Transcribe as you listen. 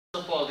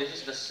this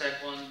is the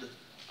second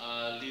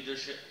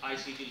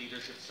ICT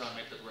Leadership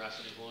Summit that we're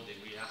actually holding.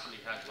 We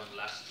actually had one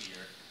last year.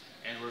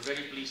 And we're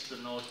very pleased to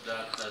note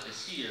that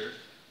this year,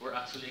 we're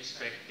actually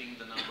expecting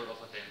the number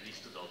of attendees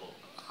to double.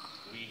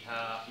 We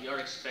are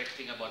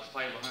expecting about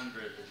 500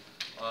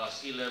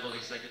 C-level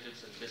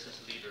executives and business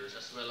leaders,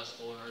 as well as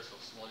owners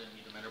of small and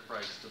medium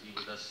enterprises, to be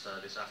with us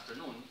this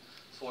afternoon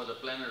for the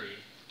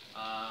plenary.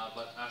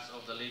 But as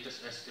of the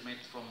latest estimate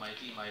from my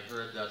team, I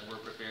heard that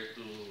we're prepared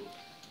to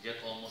get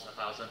almost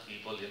 1,000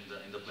 people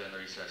in the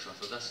plenary session.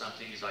 So that's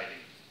something exciting.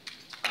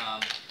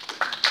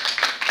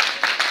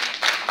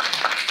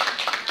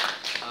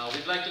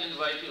 We'd like to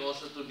invite you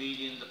also to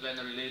be in the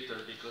plenary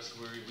later because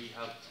we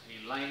have a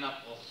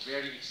lineup of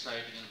very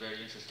exciting and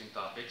very interesting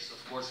topics. Of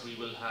course, we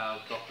will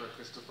have Dr.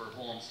 Christopher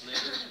Holmes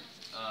later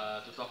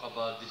to talk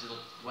about Digital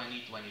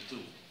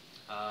 2022.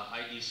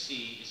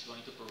 IDC is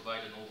going to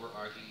provide an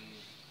overarching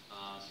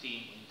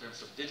theme in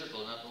terms of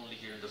digital, not only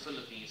here in the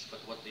Philippines, but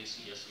what they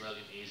see as well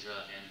in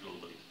Asia and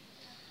globally.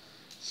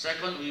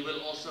 Second, we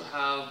will also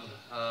have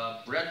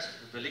Brett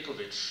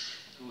Velikovic,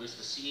 who is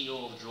the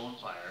CEO of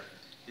DronePire.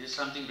 This is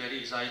something very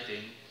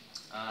exciting.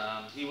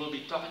 He will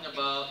be talking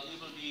about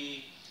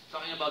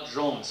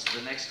drones,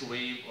 the next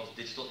wave of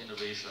digital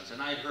innovations.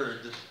 And I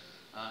heard,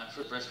 I'm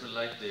sure the press will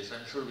like this.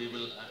 I heard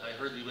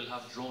we will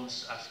have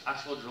drones,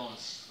 actual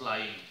drones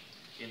flying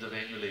in the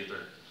venue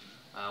later,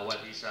 while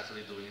he's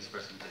actually doing his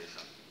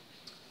presentation.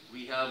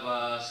 We have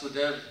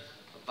Sudev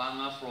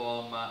Banga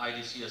from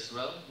IDC as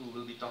well, who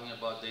will be talking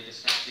about data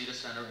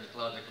center and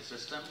cloud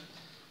ecosystem.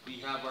 We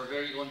have our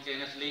very own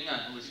Kenneth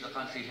Lingan, who is the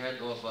country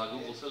head of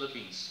Google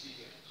Philippines,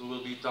 who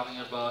will be talking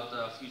about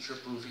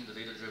future-proofing the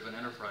data-driven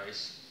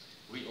enterprise.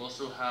 We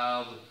also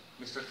have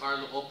Mr.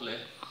 Carlo Ople,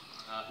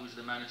 who is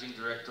the managing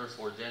director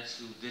for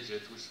Dentsu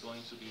Digit, who is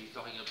going to be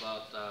talking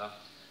about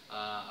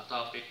a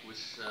topic which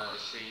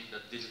is saying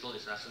that digital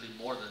is actually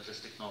more than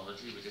just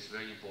technology, which is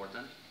very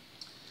important.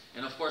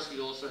 And of course,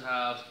 we also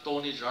have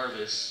Tony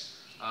Jarvis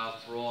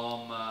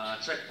from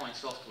Checkpoint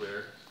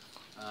Software.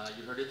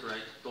 You heard it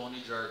right,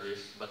 Tony Jarvis,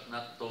 but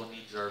not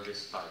Tony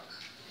Jarvis Stark.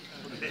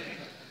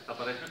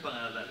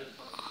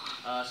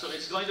 So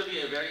it's going to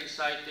be a very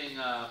exciting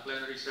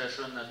plenary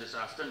session this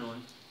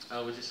afternoon,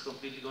 which is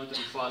completely going to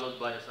be followed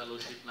by a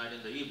fellowship night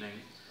in the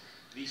evening.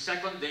 The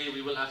second day,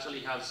 we will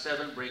actually have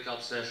 7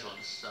 breakout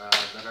sessions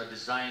that are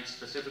designed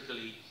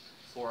specifically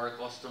for our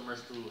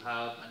customers to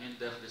have an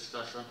in-depth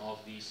discussion of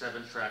the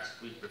 7 tracks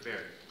we've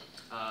prepared.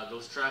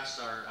 Those tracks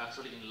are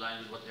actually in line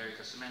with what Eric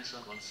has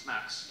mentioned on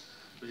SMACS,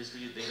 which is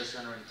really data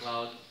center and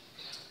cloud,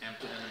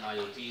 M2M and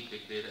IoT,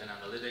 big data and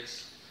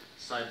analytics,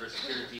 cybersecurity,